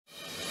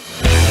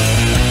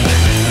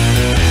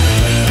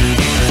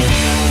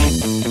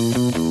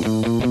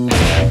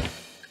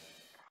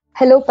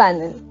Hello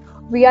panel,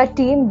 we are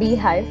Team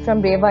BeeHive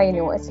from Reva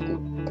University.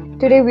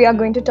 Today we are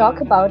going to talk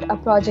about a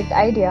project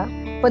idea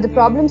for the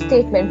problem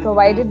statement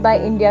provided by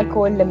India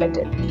Coal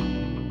Limited.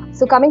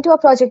 So coming to our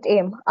project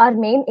aim, our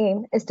main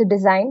aim is to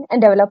design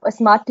and develop a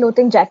smart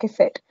clothing jacket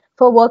fit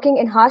for working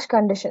in harsh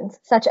conditions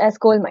such as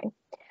coal mine.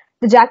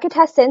 The jacket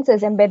has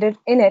sensors embedded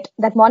in it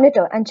that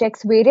monitor and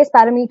checks various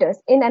parameters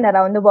in and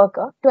around the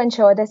worker to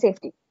ensure their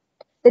safety.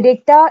 The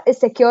data is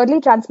securely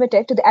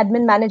transmitted to the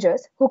admin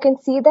managers who can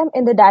see them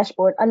in the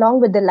dashboard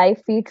along with the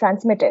live feed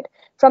transmitted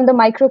from the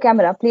micro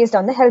camera placed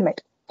on the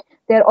helmet.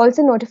 They are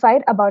also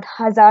notified about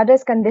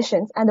hazardous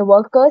conditions and the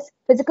workers'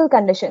 physical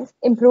conditions,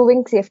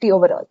 improving safety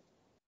overall.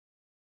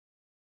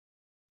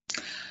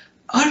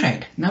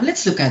 Alright, now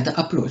let's look at the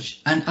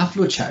approach and our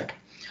flowchart.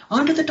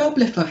 Onto the top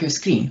left of your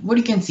screen, what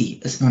you can see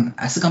is known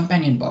as a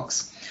companion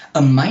box.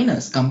 A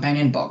miner's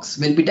companion box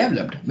will be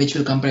developed, which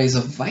will comprise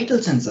of vital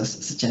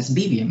sensors such as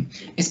BVM,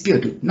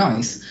 SPO2,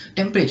 noise,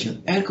 temperature,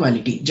 air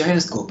quality,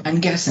 gyroscope,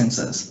 and gas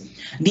sensors.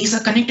 These are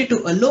connected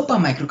to a low-power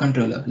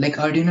microcontroller like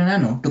Arduino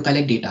Nano to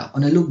collect data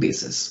on a loop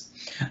basis.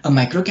 A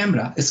micro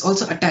camera is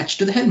also attached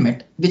to the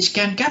helmet, which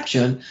can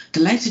capture the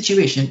live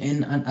situation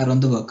in and around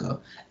the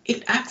worker.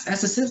 It acts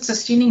as a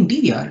self-sustaining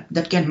DVR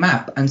that can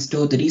map and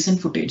store the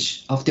recent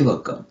footage of the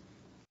worker.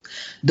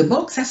 The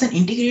box has an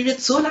integrated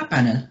solar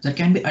panel that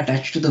can be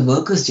attached to the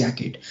worker's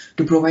jacket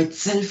to provide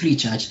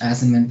self-recharge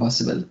as and when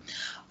possible.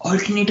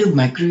 Alternative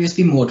micro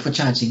USB mode for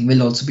charging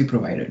will also be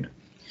provided.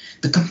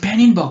 The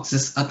companion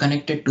boxes are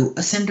connected to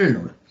a central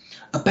node,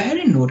 a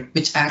parent node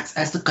which acts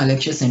as the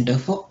collection center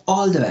for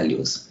all the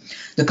values.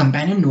 The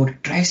companion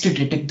node tries to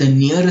detect the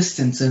nearest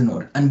sensor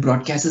node and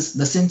broadcasts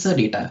the sensor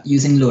data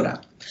using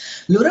LoRa.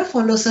 LoRa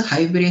follows a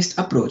hive-based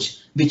approach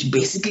which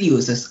basically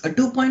uses a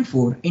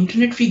 2.4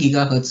 internet-free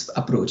gigahertz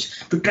approach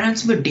to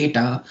transmit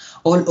data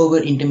all over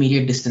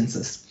intermediate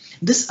distances.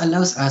 This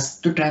allows us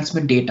to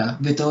transmit data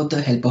without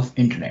the help of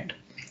internet.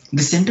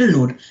 The central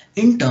node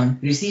in turn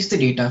receives the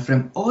data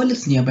from all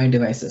its nearby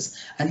devices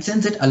and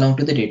sends it along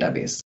to the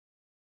database.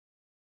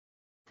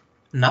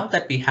 Now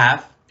that we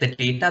have the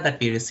data that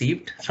we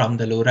received from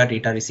the LoRa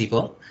data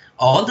receiver,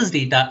 all this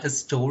data is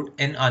stored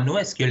in our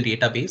NoSQL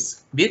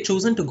database. We have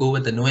chosen to go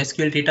with the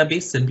NoSQL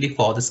database simply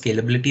for the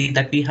scalability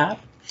that we have.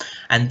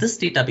 And this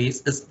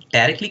database is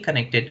directly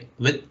connected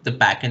with the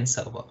backend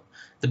server.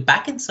 The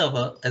backend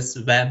server is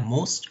where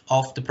most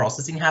of the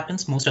processing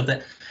happens, most of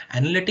the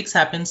analytics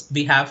happens.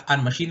 We have our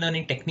machine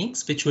learning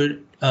techniques which will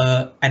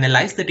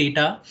analyze the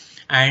data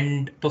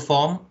and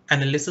perform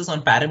analysis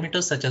on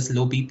parameters such as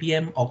low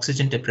BPM,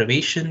 oxygen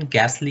deprivation,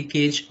 gas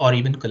leakage, or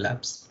even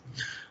collapse.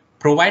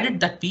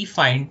 Provided that we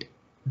find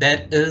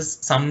there is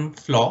some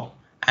flaw,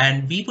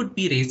 and we would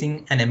be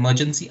raising an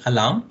emergency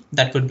alarm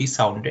that would be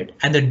sounded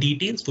and the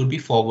details would be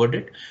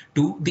forwarded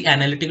to the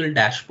analytical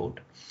dashboard.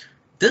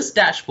 This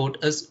dashboard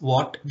is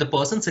what the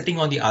person sitting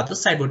on the other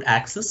side would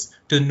access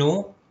to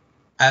know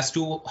as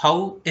to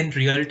how in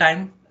real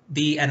time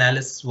the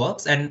analysis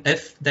works and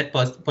if that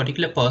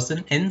particular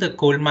person in the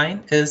coal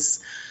mine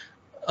is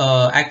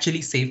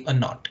actually safe or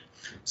not.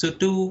 So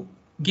to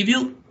give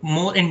you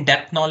more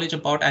in-depth knowledge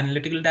about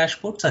analytical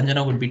dashboard,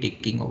 Sanjana would be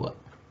taking over.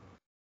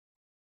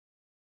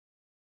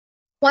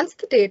 Once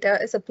the data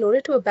is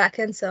uploaded to a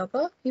backend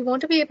server, we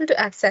want to be able to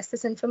access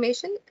this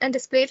information and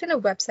display it in a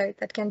website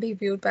that can be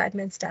viewed by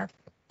admin staff.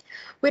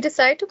 We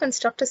decide to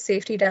construct a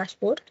safety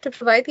dashboard to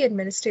provide the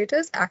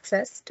administrators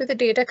access to the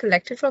data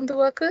collected from the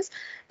workers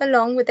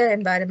along with their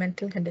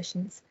environmental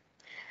conditions.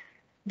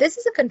 This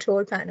is a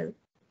control panel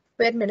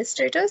where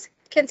administrators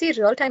can see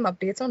real-time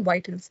updates on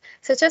vitals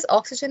such as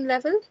oxygen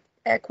level,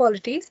 air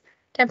qualities,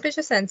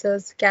 temperature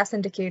sensors, gas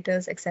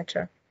indicators,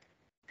 etc.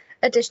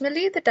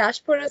 Additionally, the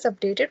dashboard is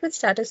updated with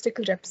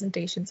statistical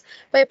representations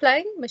by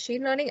applying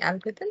machine learning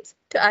algorithms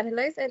to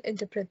analyze and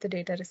interpret the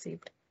data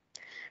received.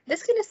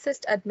 This can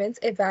assist admins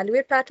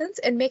evaluate patterns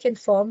and make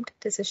informed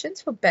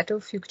decisions for better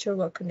future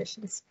work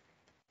conditions.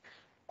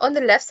 On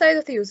the left side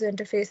of the user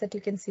interface that you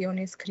can see on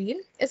your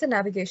screen is a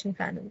navigation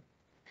panel.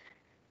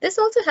 This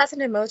also has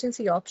an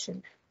emergency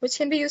option, which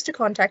can be used to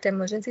contact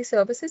emergency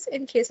services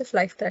in case of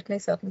life-threatening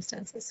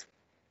circumstances.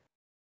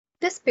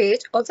 This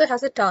page also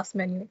has a task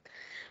menu,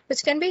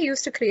 which can be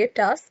used to create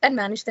tasks and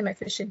manage them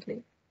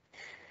efficiently.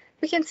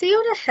 We can see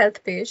on our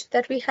health page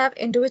that we have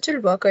individual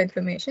worker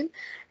information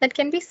that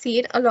can be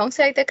seen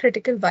alongside their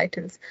critical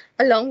vitals,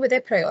 along with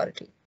their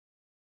priority.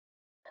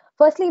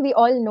 Firstly, we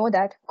all know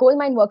that coal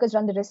mine workers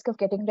run the risk of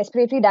getting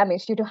respiratory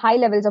damage due to high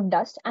levels of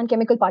dust and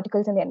chemical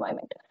particles in the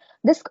environment.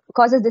 This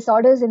causes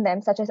disorders in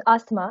them such as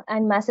asthma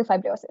and massive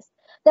fibrosis.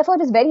 Therefore,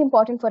 it is very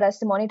important for us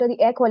to monitor the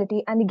air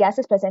quality and the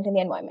gases present in the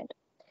environment.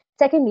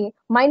 Secondly,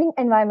 mining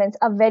environments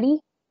are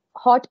very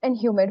hot and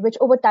humid, which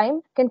over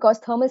time can cause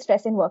thermal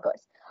stress in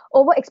workers.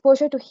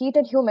 Overexposure to heat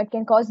and humid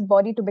can cause the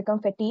body to become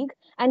fatigued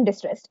and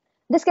distressed.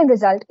 This can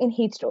result in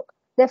heat stroke.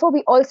 Therefore,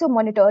 we also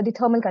monitor the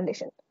thermal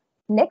condition.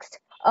 Next,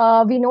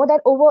 we know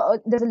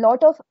that there's a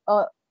lot of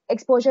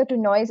exposure to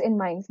noise in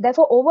mines.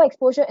 Therefore,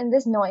 overexposure in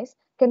this noise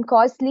can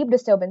cause sleep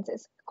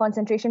disturbances,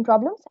 concentration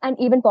problems, and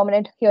even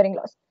permanent hearing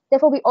loss.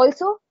 Therefore, we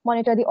also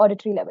monitor the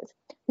auditory levels.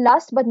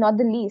 Last but not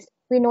the least,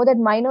 we know that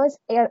miners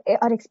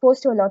are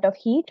exposed to a lot of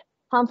heat,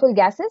 harmful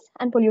gases,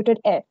 and polluted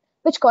air,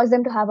 which cause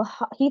them to have a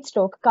heat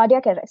stroke,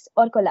 cardiac arrest,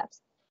 or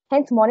collapse.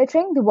 Hence,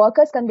 monitoring the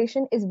workers'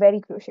 condition is very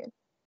crucial.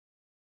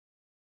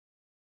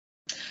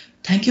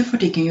 Thank you for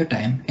taking your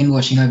time and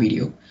watching our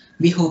video.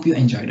 We hope you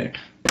enjoyed it.